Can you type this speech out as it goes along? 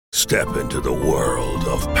Step into the world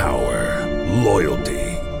of power, loyalty,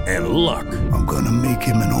 and luck. I'm gonna make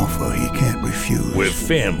him an offer he can't refuse. With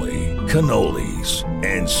family, cannolis,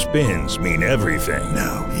 and spins mean everything.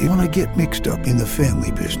 Now, you wanna get mixed up in the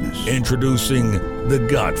family business. Introducing The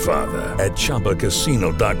Godfather at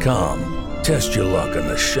ChumbaCasino.com. Test your luck in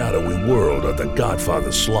the shadowy world of The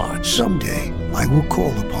Godfather slot. Someday, I will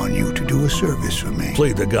call upon you to do a service for me.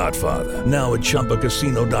 Play The Godfather now at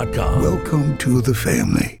ChumbaCasino.com. Welcome to the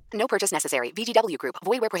family. No purchase necessary. VGW Group.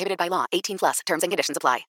 Void where prohibited by law. 18 plus. Terms and conditions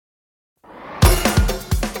apply.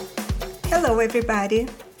 Hello, everybody.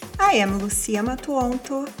 I am Lucia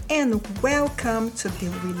Matuonto, and welcome to the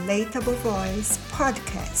Relatable Voice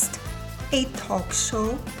podcast, a talk show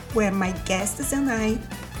where my guests and I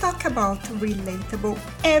talk about relatable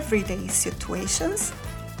everyday situations,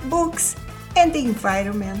 books, and the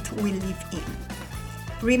environment we live in.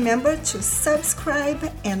 Remember to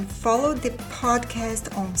subscribe and follow the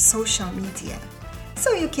podcast on social media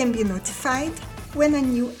so you can be notified when a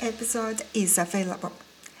new episode is available.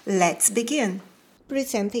 Let's begin.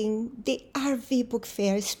 Presenting the RV Book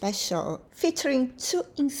Fair special featuring 2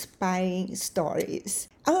 inspiring stories.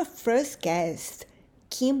 Our first guest,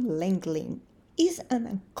 Kim Lengling, is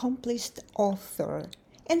an accomplished author,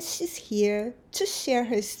 and she's here to share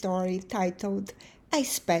her story titled A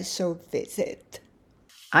Special Visit.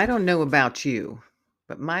 I don't know about you,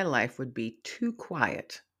 but my life would be too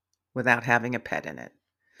quiet without having a pet in it.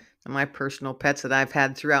 And my personal pets that I've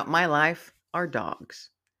had throughout my life are dogs.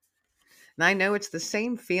 And I know it's the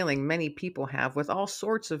same feeling many people have with all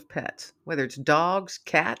sorts of pets, whether it's dogs,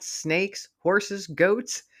 cats, snakes, horses,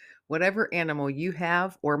 goats, whatever animal you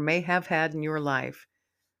have or may have had in your life.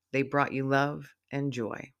 They brought you love and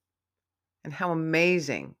joy. And how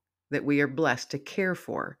amazing that we are blessed to care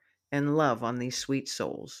for and love on these sweet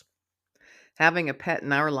souls. Having a pet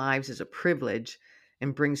in our lives is a privilege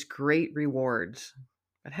and brings great rewards.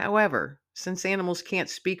 But however, since animals can't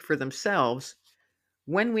speak for themselves,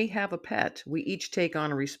 when we have a pet, we each take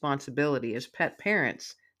on a responsibility as pet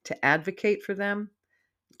parents to advocate for them,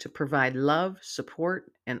 to provide love,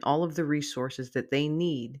 support, and all of the resources that they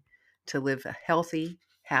need to live a healthy,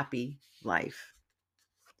 happy life.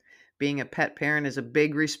 Being a pet parent is a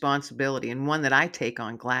big responsibility and one that I take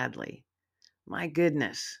on gladly. My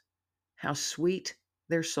goodness, how sweet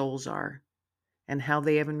their souls are and how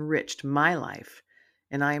they have enriched my life,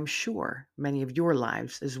 and I am sure many of your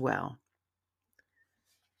lives as well.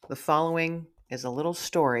 The following is a little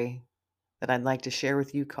story that I'd like to share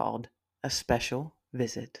with you called A Special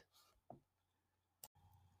Visit.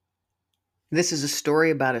 This is a story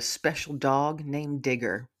about a special dog named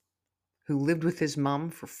Digger who lived with his mom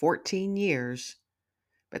for 14 years,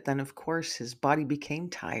 but then, of course, his body became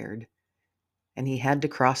tired and he had to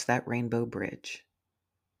cross that rainbow bridge,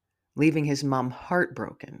 leaving his mom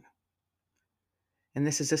heartbroken. And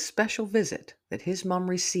this is a special visit that his mom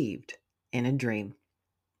received in a dream.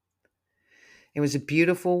 It was a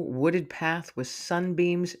beautiful wooded path with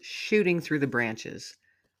sunbeams shooting through the branches.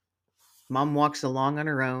 Mom walks along on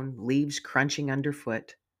her own, leaves crunching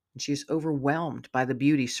underfoot, and she is overwhelmed by the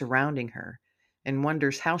beauty surrounding her and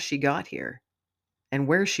wonders how she got here and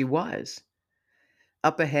where she was.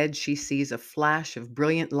 Up ahead, she sees a flash of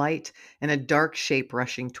brilliant light and a dark shape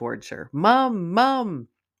rushing towards her. "Mom, Mom!"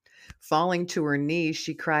 Falling to her knees,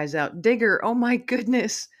 she cries out, "Digger, oh my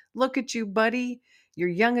goodness, look at you, buddy. You're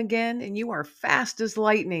young again and you are fast as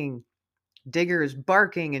lightning." Digger is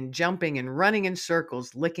barking and jumping and running in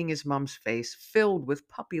circles, licking his mom's face, filled with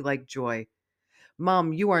puppy-like joy.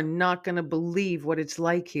 "Mom, you are not going to believe what it's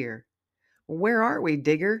like here." "Where are we,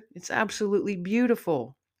 Digger? It's absolutely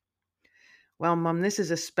beautiful." "Well, Mom, this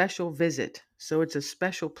is a special visit, so it's a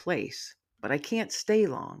special place, but I can't stay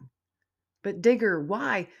long." "But Digger,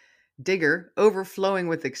 why?" Digger, overflowing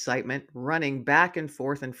with excitement, running back and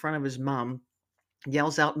forth in front of his mom,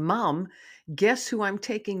 yells out, "Mom, guess who I'm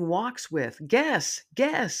taking walks with? Guess,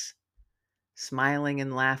 guess." Smiling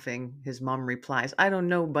and laughing, his mom replies, "I don't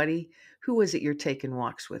know, buddy. Who is it you're taking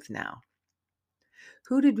walks with now?"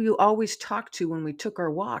 "Who did you always talk to when we took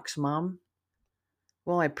our walks, Mom?"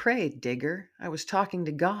 "Well, I prayed, Digger. I was talking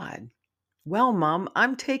to God." "Well, Mom,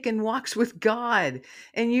 I'm taking walks with God,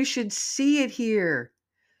 and you should see it here."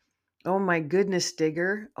 "Oh my goodness,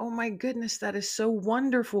 Digger. Oh my goodness, that is so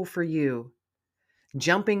wonderful for you."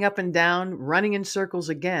 Jumping up and down, running in circles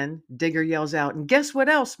again, Digger yells out, "And guess what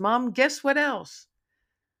else, Mom? Guess what else?"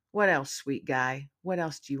 "What else, sweet guy? What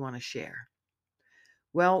else do you want to share?"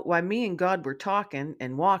 "Well, while me and God were talking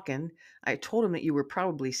and walking, I told him that you were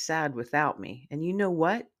probably sad without me. And you know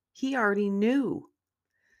what? He already knew."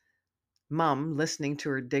 Mom, listening to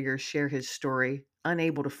her Digger share his story,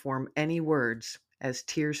 unable to form any words, as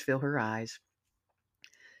tears fill her eyes.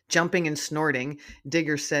 Jumping and snorting,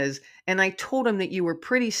 Digger says, "And I told him that you were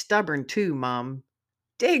pretty stubborn too, Mom."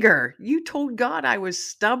 "Digger, you told God I was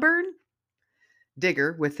stubborn?"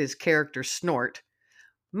 Digger, with his character Snort,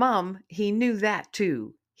 "Mom, he knew that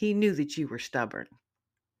too. He knew that you were stubborn."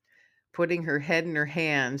 Putting her head in her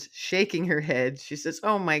hands, shaking her head, she says,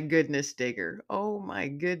 "Oh my goodness, Digger. Oh my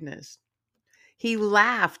goodness." "He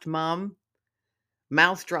laughed, Mom."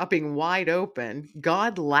 Mouth dropping wide open.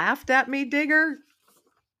 "God laughed at me, Digger?"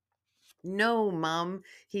 "No, Mom.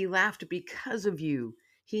 He laughed because of you.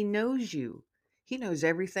 He knows you. He knows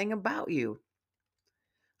everything about you."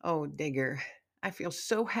 "Oh, Digger, I feel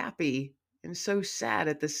so happy and so sad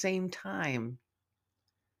at the same time."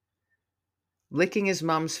 Licking his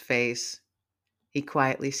mom's face, he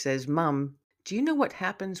quietly says, "Mom, do you know what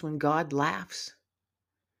happens when God laughs?"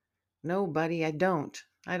 "No, buddy, I don't.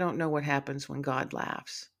 I don't know what happens when God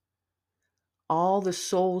laughs." "All the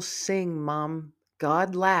souls sing, Mom.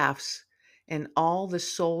 God laughs, and all the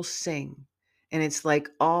souls sing. And it's like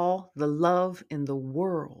all the love in the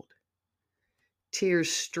world." Tears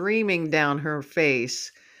streaming down her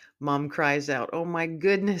face, Mom cries out, "Oh my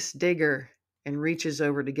goodness, Digger," and reaches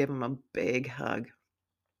over to give him a big hug.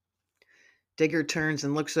 Digger turns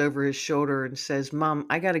and looks over his shoulder and says, "Mom,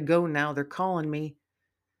 I gotta go now. They're calling me."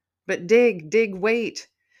 "But Dig, wait."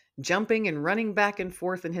 Jumping and running back and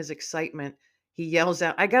forth in his excitement, he yells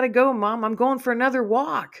out, "I gotta go, Mom. I'm going for another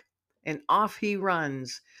walk." And off he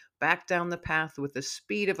runs, back down the path with the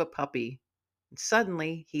speed of a puppy. And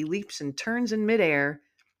suddenly, he leaps and turns in midair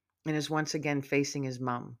and is once again facing his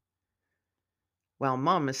mom, while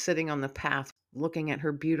Mom is sitting on the path looking at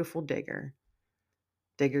her beautiful Digger.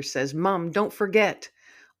 Digger says, "Mom, don't forget,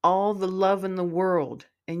 all the love in the world,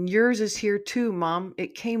 and yours is here too, Mom.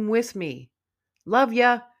 It came with me. Love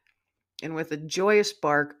ya." And with a joyous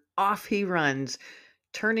bark, off he runs,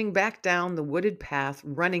 turning back down the wooded path,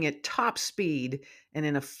 running at top speed, and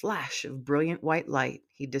in a flash of brilliant white light,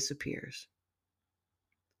 he disappears.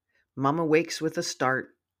 Mom awakes with a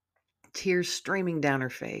start, tears streaming down her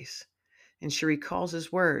face, and she recalls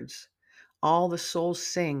his words. "All the souls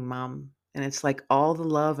sing, Mom, and it's like all the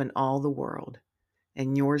love in all the world,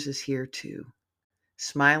 and yours is here too."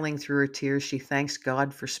 Smiling through her tears, she thanks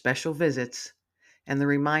God for special visits and the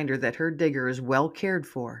reminder that her Digger is well cared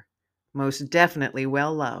for, most definitely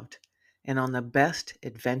well loved, and on the best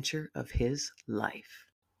adventure of his life.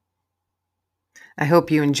 I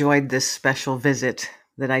hope you enjoyed this special visit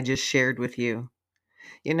that I just shared with you.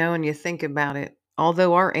 You know, when you think about it,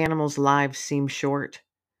 although our animals' lives seem short,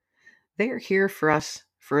 they are here for us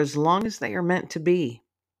for as long as they are meant to be.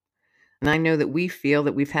 And I know that we feel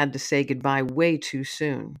that we've had to say goodbye way too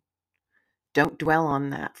soon. Don't dwell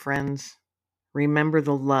on that, friends. Remember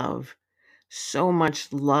the love, so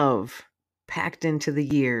much love packed into the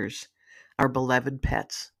years our beloved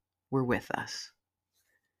pets were with us.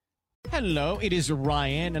 Hello, it is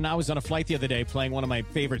Ryan, and I was on a flight the other day playing one of my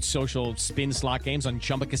favorite social spin slot games on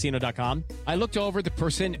ChumbaCasino.com. I looked over at the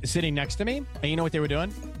person sitting next to me, and you know what they were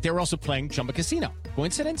doing? They were also playing Chumba Casino.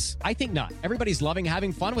 Coincidence? I think not. Everybody's loving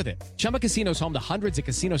having fun with it. Chumba Casino is home to hundreds of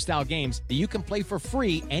casino-style games that you can play for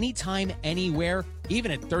free anytime, anywhere, even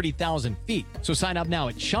at 30,000 feet. So sign up now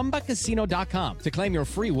at ChumbaCasino.com to claim your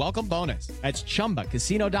free welcome bonus. That's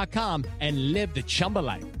ChumbaCasino.com and live the Chumba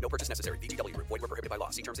life. No purchase necessary. VGW. Void were prohibited by law.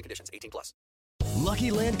 See terms and conditions. 18+.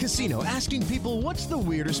 Lucky Land Casino, asking people, what's the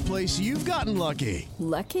weirdest place you've gotten lucky?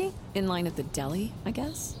 Lucky? In line at the deli, I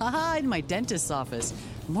guess? Aha, in my dentist's office.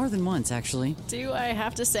 More than once, actually. Do I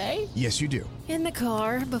have to say? Yes, you do. In the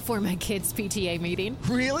car before my kids' PTA meeting.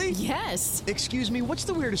 Really? Yes. Excuse me, what's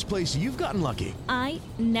the weirdest place you've gotten lucky? I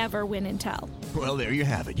never win and tell. Well, there you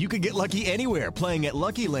have it. You can get lucky anywhere, playing at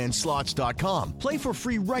LuckyLandSlots.com. Play for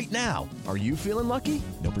free right now. Are you feeling lucky?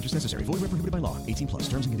 No purchase necessary. Void where prohibited by law. 18+.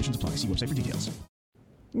 Terms and conditions apply. See website for details.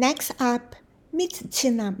 Next up, meet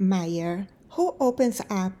Gina Maier, who opens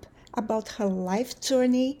up about her life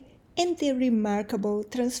journey and the remarkable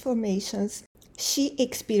transformations she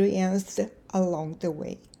experienced along the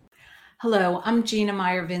way. Hello, I'm Gina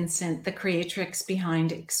Maier Vincent, the creatrix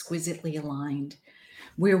behind Exquisitely Aligned,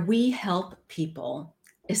 where we help people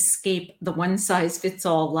escape the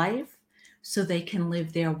one-size-fits-all life so they can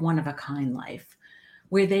live their one-of-a-kind life,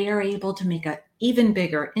 where they are able to make an even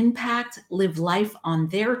bigger impact, live life on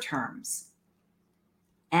their terms,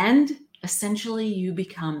 and essentially you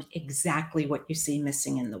become exactly what you see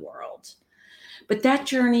missing in the world. But that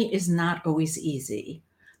journey is not always easy.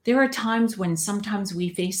 There are times when sometimes we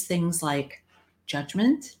face things like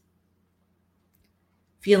judgment,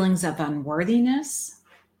 feelings of unworthiness,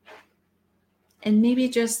 and maybe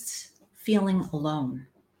just feeling alone.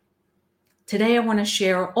 Today, I want to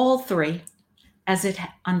share all three as it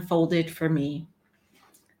unfolded for me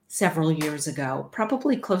several years ago,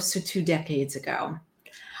 probably close to 2 decades ago.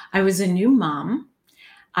 I was a new mom.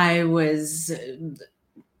 I was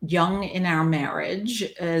young in our marriage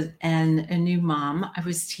and a new mom. I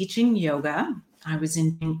was teaching yoga. I was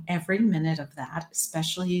enjoying every minute of that,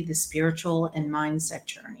 especially the spiritual and mindset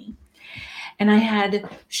journey. And I had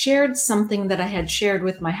shared something that I had shared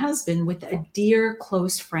with my husband with a dear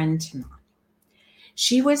close friend to mine.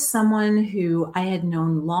 She was someone who I had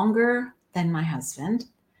known longer than my husband.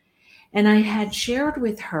 And I had shared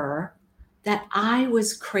with her that I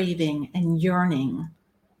was craving and yearning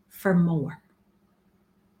for more.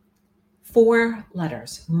 4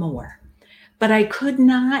 letters, more. But I could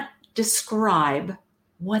not describe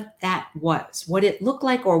what that was, what it looked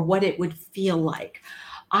like, or what it would feel like.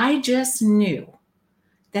 I just knew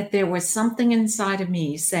that there was something inside of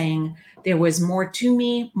me saying there was more to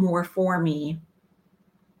me, more for me,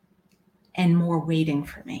 and more waiting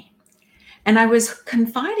for me. And I was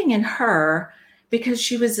confiding in her because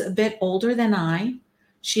she was a bit older than I.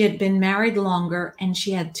 She had been married longer and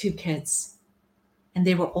she had 2 kids, and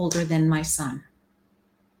they were older than my son.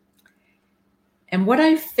 And what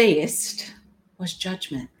I faced was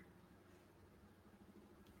judgment.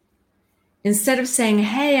 Instead of saying,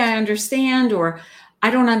 hey, I understand, or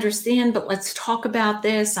I don't understand, but let's talk about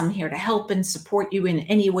this. I'm here to help and support you in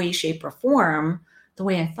any way, shape, or form, the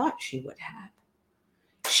way I thought she would have.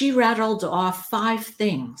 She rattled off 5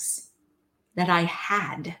 things that I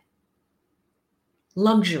had.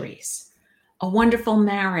 Luxuries, a wonderful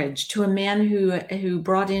marriage to a man who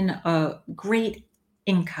brought in a great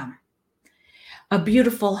income, a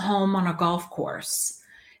beautiful home on a golf course,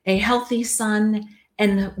 a healthy son,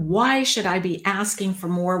 and why should I be asking for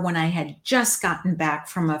more when I had just gotten back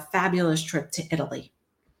from a fabulous trip to Italy?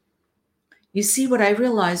 You see, what I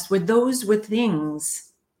realized were those were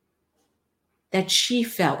things that she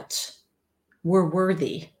felt were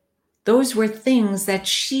worthy. Those were things that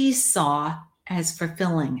she saw as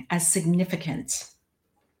fulfilling, as significant.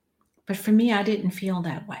 But for me, I didn't feel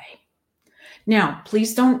that way. Now,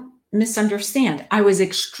 please don't misunderstand. I was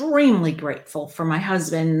extremely grateful for my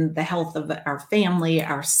husband, the health of our family,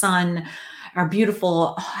 our son, our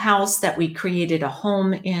beautiful house that we created a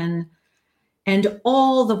home in, and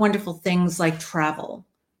all the wonderful things like travel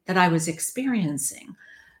that I was experiencing.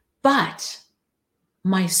 But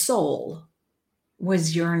my soul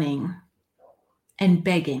was yearning and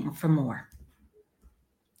begging for more.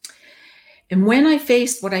 And when I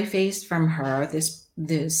faced what I faced from her,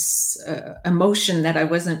 this emotion that I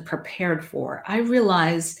wasn't prepared for, I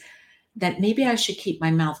realized that maybe I should keep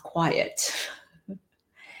my mouth quiet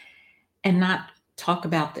and not talk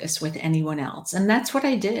about this with anyone else. And that's what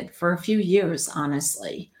I did for a few years,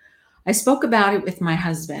 honestly. I spoke about it with my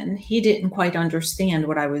husband. He didn't quite understand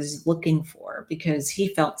what I was looking for because he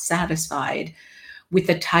felt satisfied with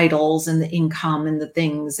the titles and the income and the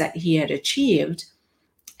things that he had achieved,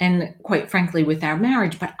 and quite frankly, with our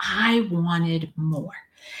marriage, but I wanted more.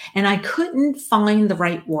 And I couldn't find the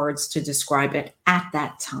right words to describe it at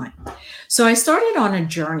that time. So I started on a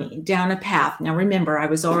journey down a path. Now, remember, I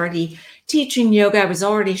was already teaching yoga. I was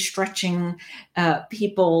already stretching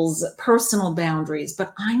people's personal boundaries,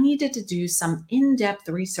 but I needed to do some in-depth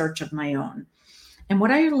research of my own. And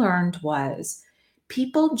what I learned was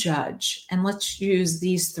people judge, and let's use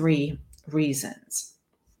these 3 reasons.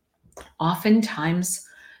 Oftentimes,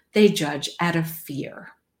 they judge out of fear.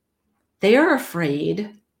 They are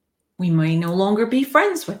afraid we may no longer be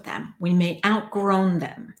friends with them. We may outgrow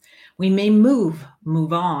them. We may move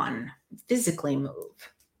on, physically move.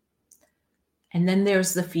 And then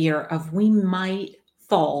there's the fear of we might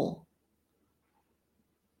fall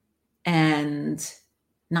and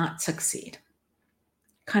not succeed.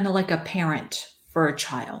 Kind of like a parent for a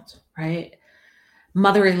child, right?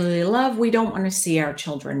 Motherly love, we don't want to see our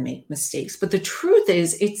children make mistakes. But the truth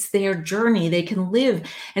is, it's their journey. They can live.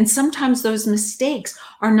 And sometimes those mistakes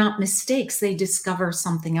are not mistakes. They discover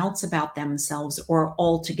something else about themselves or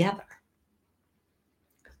altogether.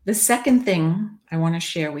 The second thing I want to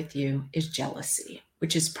share with you is jealousy,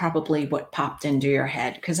 which is probably what popped into your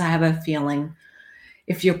head, because I have a feeling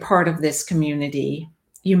if you're part of this community,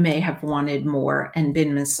 you may have wanted more and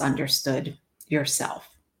been misunderstood yourself.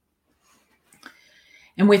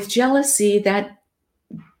 And with jealousy, that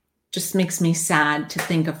just makes me sad to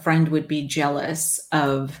think a friend would be jealous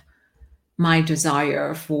of my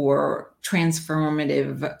desire for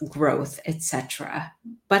transformative growth, etc.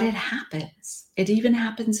 But it happens. It even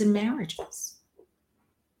happens in marriages.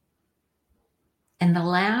 And the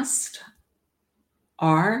last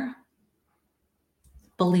are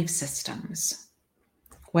belief systems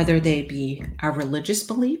whether they be our religious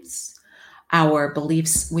beliefs, our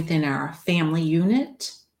beliefs within our family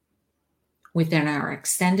unit, within our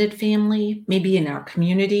extended family, maybe in our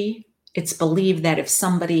community. It's believed that if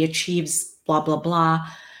somebody achieves blah, blah, blah,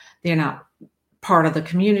 they're not part of the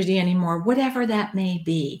community anymore, whatever that may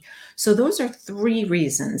be. So those are 3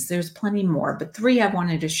 reasons. There's plenty more, but 3 I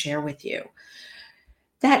wanted to share with you.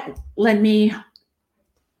 That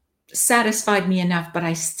satisfied me enough, but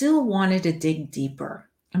I still wanted to dig deeper.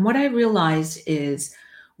 And what I realized is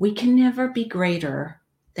we can never be greater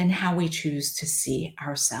than how we choose to see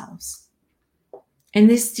ourselves. And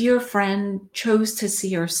this dear friend chose to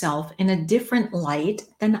see herself in a different light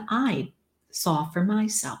than I saw for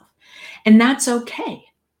myself. And that's okay.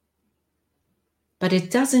 But it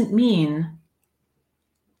doesn't mean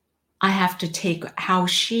I have to take how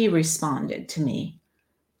she responded to me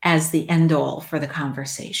as the end all for the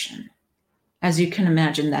conversation. As you can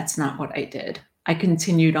imagine, that's not what I did. I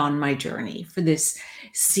continued on my journey for this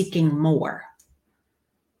seeking more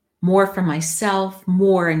for myself,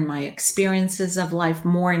 more in my experiences of life,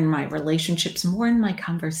 more in my relationships, more in my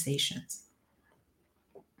conversations.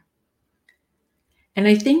 And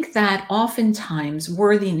I think that oftentimes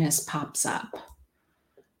worthiness pops up.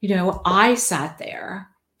 I sat there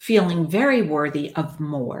feeling very worthy of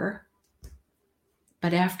more,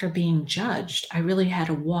 but after being judged, I really had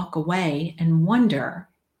to walk away and wonder,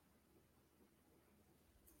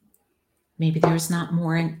 maybe there's not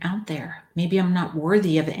more out there. Maybe I'm not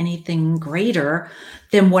worthy of anything greater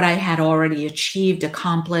than what I had already achieved,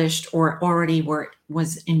 accomplished, or already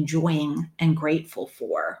was enjoying and grateful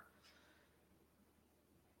for.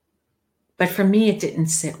 But for me, it didn't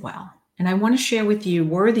sit well. And I want to share with you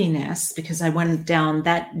worthiness because I went down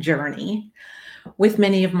that journey with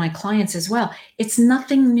many of my clients as well. It's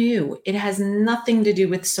nothing new. It has nothing to do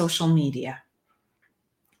with social media.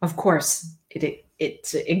 Of course, it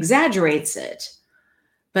exaggerates it,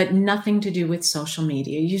 but nothing to do with social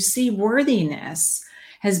media. You see, worthiness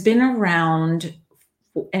has been around,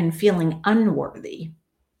 and feeling unworthy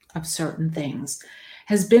of certain things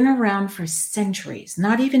has been around for centuries,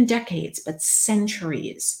 not even decades, but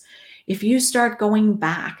centuries. If you start going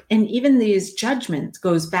back, and even these judgments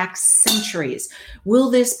goes back centuries, will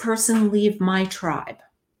this person leave my tribe?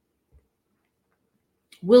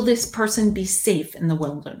 Will this person be safe in the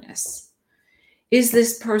wilderness? Is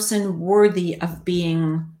this person worthy of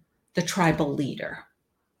being the tribal leader?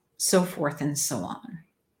 So forth and so on.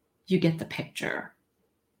 You get the picture.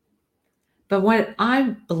 But what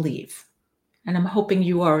I believe, and I'm hoping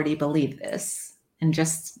you already believe this, and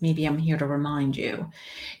just maybe I'm here to remind you,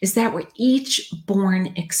 is that we're each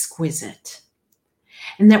born exquisite.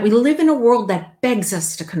 And that we live in a world that begs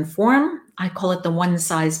us to conform. I call it the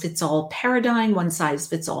one-size-fits-all paradigm,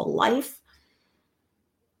 one-size-fits-all life.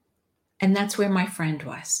 And that's where my friend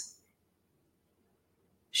was.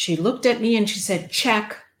 She looked at me and she said,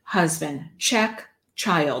 check husband, check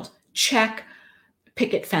child, check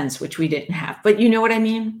picket fence, which we didn't have. But you know what I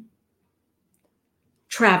mean?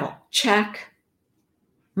 Travel, check.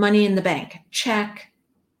 Money in the bank, check.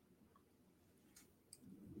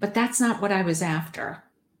 But that's not what I was after.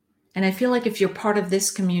 And I feel like if you're part of this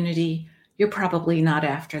community, you're probably not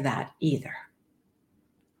after that either.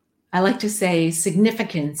 I like to say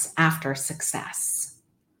significance after success.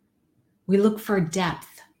 We look for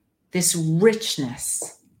depth, this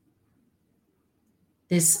richness,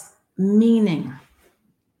 this meaning,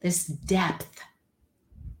 this depth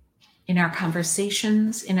in our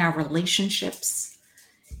conversations, in our relationships,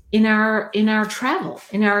 in our travel,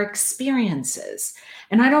 in our experiences.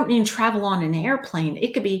 And I don't mean travel on an airplane.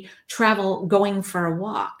 It could be travel going for a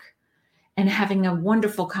walk and having a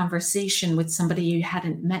wonderful conversation with somebody you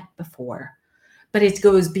hadn't met before. But it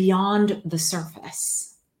goes beyond the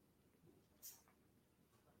surface.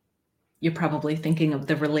 You're probably thinking of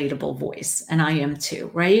the relatable voice, and I am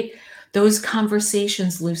too, right? Those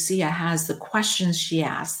conversations Lucia has, the questions she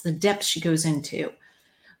asks, the depth she goes into,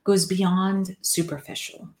 goes beyond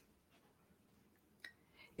superficial.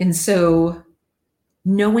 And so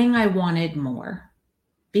knowing I wanted more,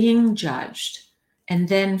 being judged, and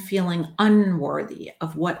then feeling unworthy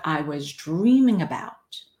of what I was dreaming about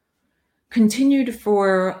continued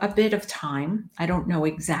for a bit of time. I don't know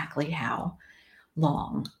exactly how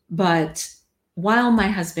long, but while my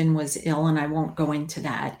husband was ill, and I won't go into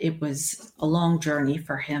that, it was a long journey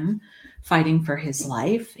for him, fighting for his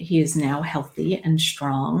life. He is now healthy and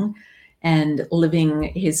strong and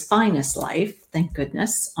living his finest life, thank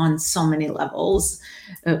goodness, on so many levels,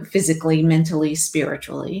 physically, mentally,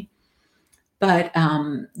 spiritually. But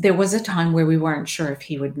there was a time where we weren't sure if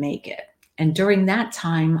he would make it. And during that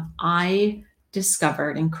time, I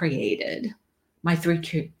discovered and created my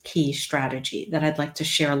 3 key strategy that I'd like to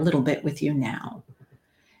share a little bit with you now.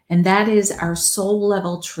 And that is our soul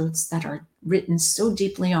level truths that are written so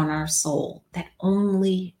deeply on our soul that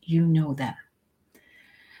only you know them.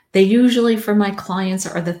 They usually, for my clients,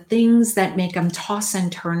 are the things that make them toss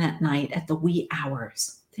and turn at night at the wee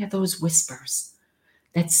hours. They're those whispers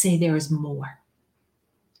that say there is more.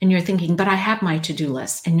 And you're thinking, but I have my to-do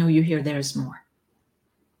list. And no, you hear there's more.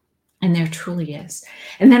 And there truly is.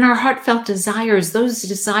 And then our heartfelt desires, those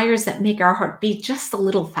desires that make our heart beat just a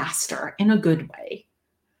little faster in a good way.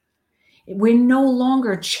 We're no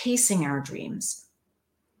longer chasing our dreams.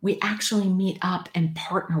 We actually meet up and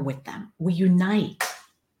partner with them. We unite.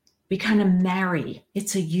 We kind of marry.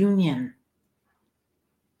 It's a union.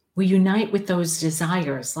 We unite with those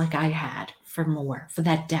desires like I had for more, for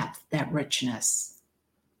that depth, that richness,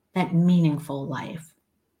 that meaningful life.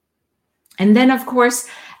 And then, of course,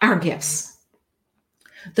 our gifts.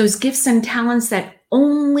 Those gifts and talents that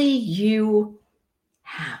only you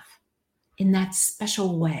have in that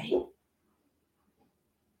special way.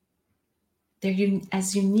 They're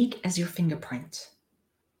as unique as your fingerprint.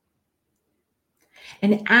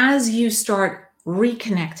 And as you start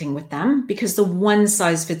reconnecting with them, because the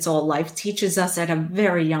one-size-fits-all life teaches us at a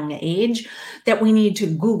very young age that we need to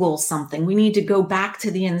Google something. We need to go back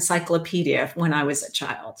to the encyclopedia when I was a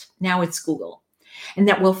child. Now it's Google. And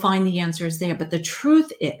that we'll find the answers there. But the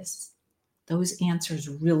truth is, those answers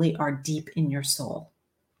really are deep in your soul.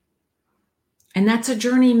 And that's a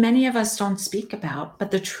journey many of us don't speak about. But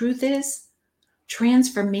the truth is,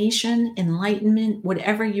 transformation, enlightenment,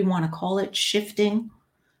 whatever you want to call it, shifting,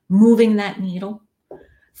 moving that needle,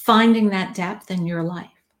 finding that depth in your life,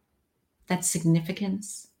 that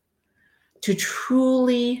significance, to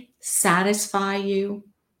truly satisfy you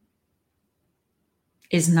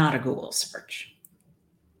is not a Google search.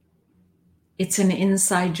 It's an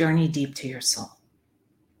inside journey deep to your soul.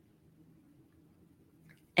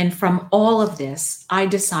 And from all of this, I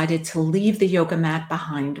decided to leave the yoga mat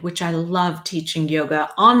behind, which I love teaching yoga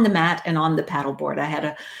on the mat and on the paddleboard. I had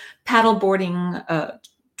a paddleboarding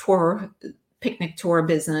tour, picnic tour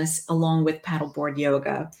business along with paddleboard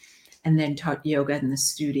yoga, and then taught yoga in the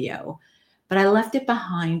studio. But I left it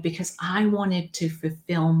behind because I wanted to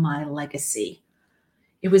fulfill my legacy.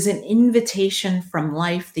 It was an invitation from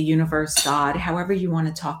life, the universe, God, however you want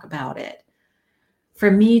to talk about it, for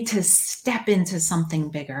me to step into something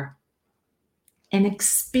bigger and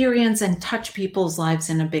experience and touch people's lives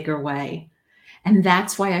in a bigger way. And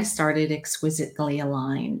that's why I started Exquisitely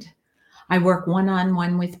Aligned. I work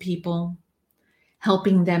one-on-one with people,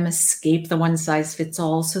 helping them escape the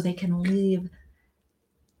one-size-fits-all so they can live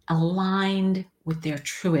aligned with their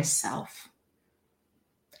truest self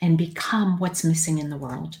and become what's missing in the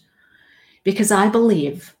world. Because I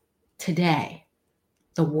believe today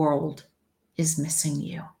the world is missing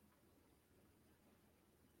you.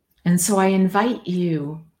 And so I invite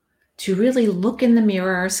you to really look in the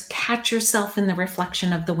mirrors, catch yourself in the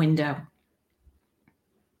reflection of the window,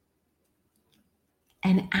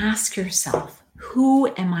 and ask yourself, who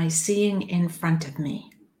am I seeing in front of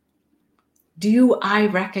me? Do I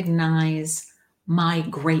recognize my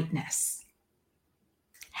greatness?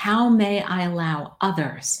 How may I allow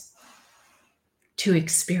others to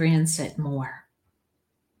experience it more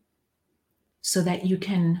so that you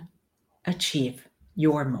can achieve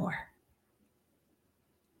your more?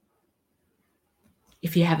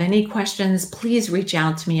 If you have any questions, please reach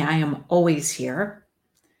out to me. I am always here.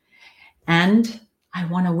 And I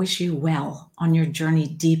want to wish you well on your journey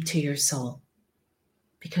deep to your soul,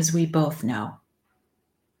 because we both know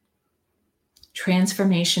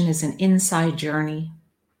transformation is an inside journey.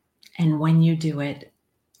 And when you do it,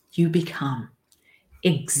 you become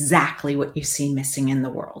exactly what you see missing in the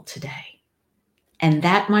world today. And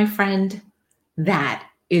that, my friend, that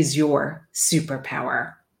is your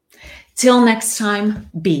superpower. Till next time,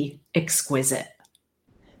 be exquisite.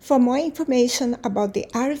 For more information about the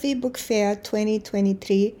RV Book Fair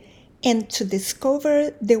 2023 and to discover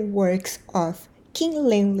the works of King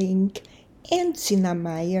Lengling and Gina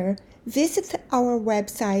Maier, visit our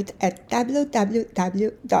website at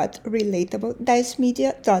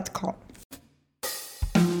www.relatable-media.com.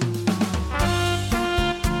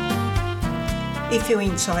 If you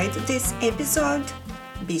enjoyed this episode,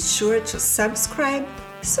 be sure to subscribe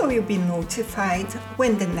so you'll be notified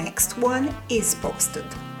when the next one is posted.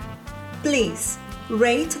 Please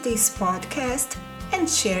rate this podcast and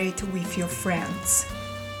share it with your friends.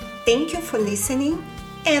 Thank you for listening,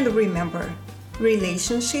 and remember,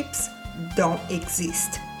 relationships don't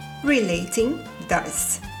exist. Relating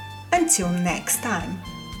does. Until next time.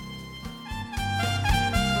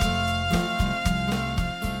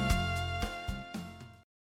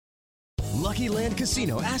 Lucky Land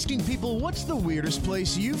Casino, asking people, what's the weirdest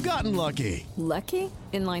place you've gotten lucky? Lucky?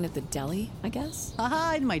 In line at the deli, I guess?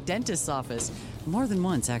 Aha, in my dentist's office. More than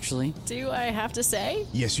once, actually. Do I have to say?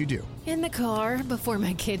 Yes, you do. In the car before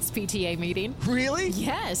my kids' PTA meeting. Really?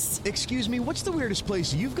 Yes. Excuse me, what's the weirdest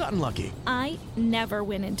place you've gotten lucky? I never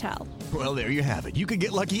win and tell. Well, there you have it. You can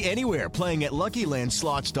get lucky anywhere, playing at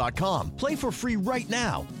LuckyLandSlots.com. Play for free right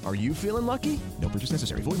now. Are you feeling lucky? No purchase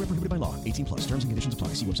necessary. Void where prohibited by law. 18+. Terms and conditions apply.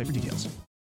 See website for details.